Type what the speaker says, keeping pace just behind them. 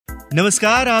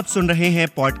नमस्कार, आप सुन रहे हैं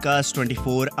पॉडकास्ट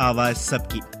 24 आवाज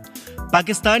सबकी।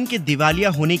 पाकिस्तान के दिवालिया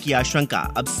होने की आशंका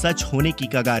अब सच होने की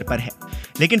कगार पर है,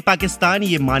 लेकिन पाकिस्तान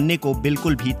ये मानने को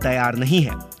बिल्कुल भी तैयार नहीं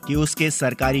है कि उसके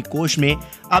सरकारी कोष में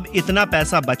अब इतना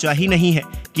पैसा बचा ही नहीं है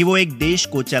कि वो एक देश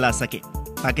को चला सके।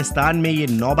 पाकिस्तान में ये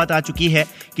नौबत आ चुकी है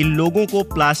कि लोगों को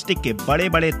प्लास्टिक के बड़े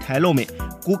बड़े थैलों में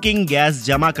कुकिंग गैस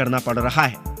जमा करना पड़ रहा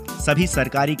है। सभी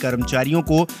सरकारी कर्मचारियों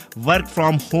को वर्क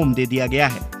फ्रॉम होम दे दिया गया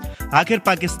है। आखिर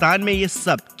पाकिस्तान में ये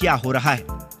सब क्या हो रहा है?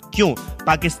 क्यों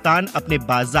पाकिस्तान अपने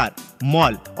बाजार,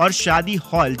 मॉल और शादी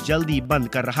हॉल जल्दी बंद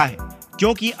कर रहा है?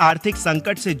 क्योंकि आर्थिक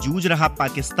संकट से जूझ रहा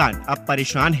पाकिस्तान अब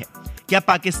परेशान है। क्या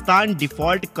पाकिस्तान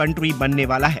डिफॉल्ट कंट्री बनने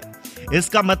वाला है?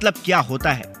 इसका मतलब क्या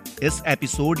होता है? इस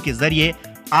एपिसोड के जरिए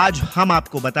आज हम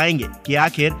आपको बताएंगे कि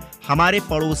आखिर हमारे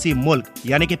पड़ोसी मुल्क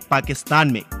यानी कि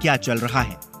पाकिस्तान में क्या चल रहा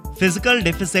है। फिजिकल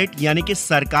डेफिसिट यानी कि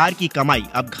सरकार की कमाई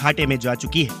अब घाटे में जा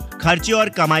चुकी है। खर्चे और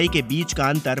कमाई के बीच का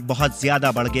अंतर बहुत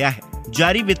ज्यादा बढ़ गया है।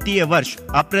 जारी वित्तीय वर्ष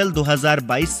अप्रैल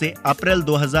 2022 से अप्रैल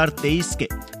 2023 के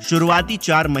शुरुआती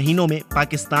 4 महीनों में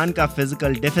पाकिस्तान का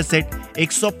फिजिकल डेफिसिट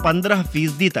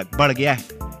 115% तक बढ़ गया है,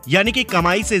 यानी कि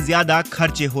कमाई से ज्यादा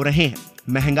खर्चे हो रहे हैं।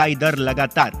 महंगाई दर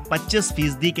लगातार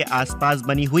 25% के आसपास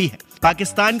बनी हुई है।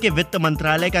 पाकिस्तान के वित्त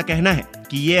मंत्रालय का कहना है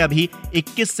कि ये अभी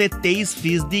 21 से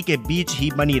 23% के बीच ही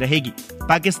बनी रहेगी।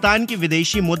 पाकिस्तान की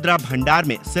विदेशी मुद्रा भंडार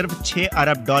में सिर्फ 6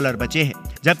 अरब डॉलर बचे हैं,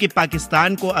 जबकि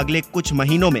पाकिस्तान को अगले कुछ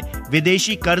महीनों में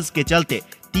विदेशी कर्ज के चलते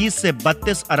 30 से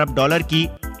 32 अरब डॉलर की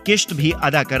किश्त भी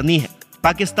अदा करनी है।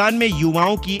 पाकिस्तान में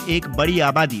युवाओं की एक बड़ी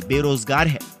आबादी बेरोजगार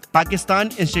है। Pakistan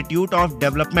institute of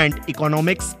development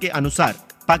economics के अनुसार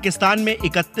पाकिस्तान में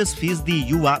 31%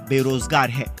 युवा बेरोजगार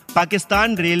है।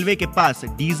 पाकिस्तान रेलवे के पास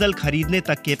डीजल खरीदने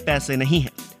तक के पैसे नहीं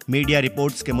हैं। मीडिया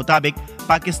रिपोर्ट्स के मुताबिक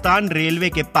पाकिस्तान रेलवे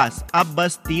के पास अब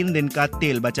बस 3 दिन का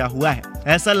तेल बचा हुआ है।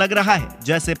 ऐसा लग रहा है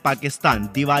जैसे पाकिस्तान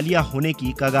दिवालिया होने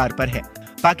की कगार पर है।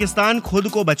 पाकिस्तान खुद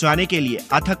को बचाने के लिए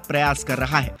अथक प्रयास कर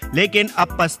रहा है, लेकिन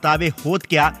अब पछतावे होत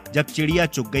क्या जब चिड़िया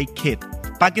चुग गई खेत।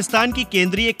 पाकिस्तान की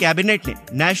केंद्रीय कैबिनेट ने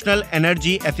national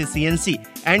energy efficiency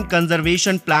and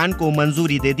conservation plan को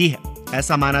मंजूरी दे दी है।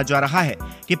 ऐसा माना जा रहा है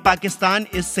कि पाकिस्तान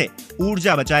इससे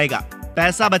ऊर्जा बचाएगा,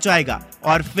 पैसा बचाएगा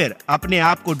और फिर अपने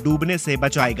आप को डूबने से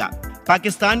बचाएगा।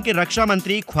 पाकिस्तान के रक्षा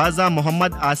मंत्री ख्वाजा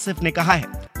मोहम्मद आसिफ ने कहा है,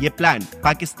 ये प्लान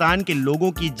पाकिस्तान के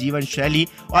लोगों की जीवन शैली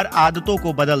और आदतों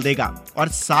को बदल देगा और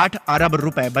 60 अरब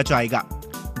रुपए बचाएगा।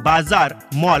 बाजार,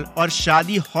 मॉल और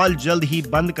शादी हॉल जल्द ही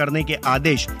बंद करने के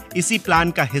आदेश इसी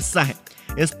प्लान का हिस्सा हैं।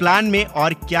 इस प्लान में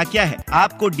और क्या क्या है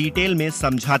आपको डिटेल में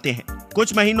समझाते हैं।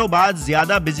 कुछ महीनों बाद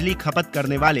ज्यादा बिजली खपत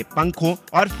करने वाले पंखों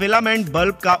और फिलामेंट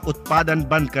बल्ब का उत्पादन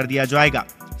बंद कर दिया जाएगा।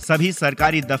 सभी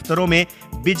सरकारी दफ्तरों में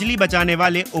बिजली बचाने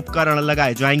वाले उपकरण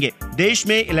लगाए जाएंगे। देश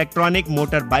में इलेक्ट्रॉनिक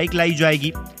मोटर बाइक लाई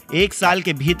जाएगी। 1 साल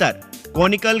के भीतर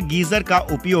कोनिकल गीजर का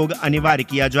उपयोग अनिवार्य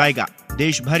किया जाएगा।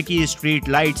 देश भर की स्ट्रीट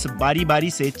लाइट्स बारी बारी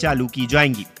से चालू की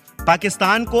जाएंगी।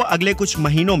 पाकिस्तान को अगले कुछ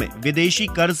महीनों में विदेशी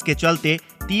कर्ज के चलते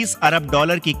 30 अरब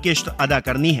डॉलर की किश्त अदा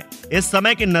करनी है। इस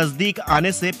समय के नजदीक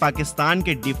आने से पाकिस्तान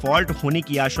के डिफॉल्ट होने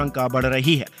की आशंका बढ़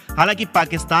रही है। हालांकि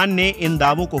पाकिस्तान ने इन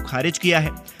दावों को खारिज किया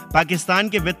है। पाकिस्तान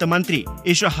के वित्त मंत्री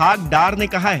इशहाक डार ने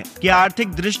कहा है कि आर्थिक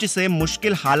दृष्टि से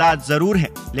मुश्किल हालात जरूर हैं,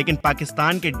 लेकिन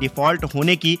पाकिस्तान के डिफॉल्ट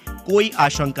होने की कोई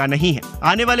आशंका नहीं है।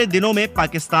 आने वाले दिनों में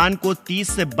पाकिस्तान को 30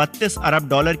 से 32 अरब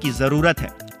डॉलर की जरूरत है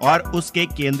और उसके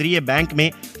केंद्रीय बैंक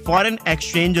में फॉरेन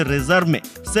एक्सचेंज रिजर्व में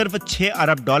सिर्फ 6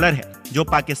 अरब डॉलर है, जो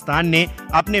पाकिस्तान ने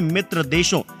अपने मित्र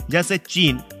देशों जैसे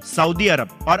चीन, सऊदी अरब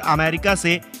और अमेरिका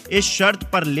से इस शर्त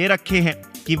पर ले रखे हैं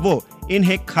कि वो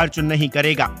इन्हें खर्च नहीं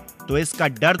करेगा। तो इसका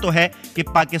डर तो है कि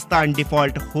पाकिस्तान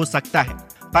डिफॉल्ट हो सकता है।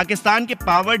 पाकिस्तान के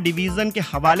पावर डिवीजन के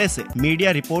हवाले से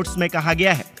मीडिया रिपोर्ट्स में कहा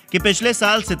गया है कि पिछले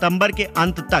साल सितंबर के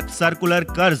अंत तक सर्कुलर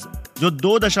कर्ज जो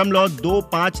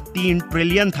 2.253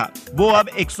 ट्रिलियन था, वो अब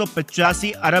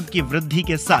 185 अरब की वृद्धि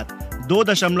के साथ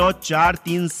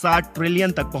 2.437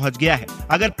 ट्रिलियन तक पहुंच गया है।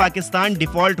 अगर पाकिस्तान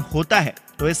डिफॉल्ट होता है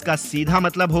तो इसका सीधा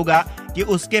मतलब होगा कि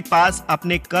उसके पास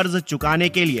अपने कर्ज चुकाने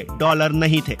के लिए डॉलर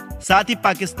नहीं थे। साथ ही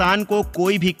पाकिस्तान को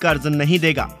कोई भी कर्ज नहीं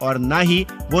देगा और न ही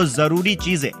वो जरूरी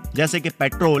चीजें जैसे कि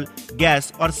पेट्रोल,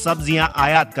 गैस और सब्जियां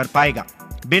आयात कर पाएगा।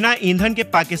 बिना ईंधन के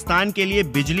पाकिस्तान के लिए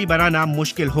बिजली बनाना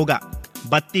मुश्किल होगा।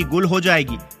 बत्ती गुल हो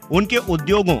जाएगी। उनके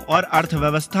उद्योगों और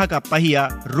अर्थव्यवस्था का पहिया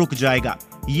रुक जाएगा।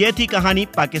 ये थी कहानी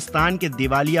पाकिस्तान के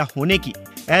दिवालिया होने की।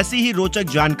 ऐसी ही रोचक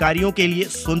जानकारियों के लिए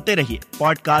सुनते रहिए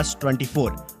पॉडकास्ट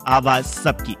 24 आवाज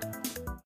सबकी।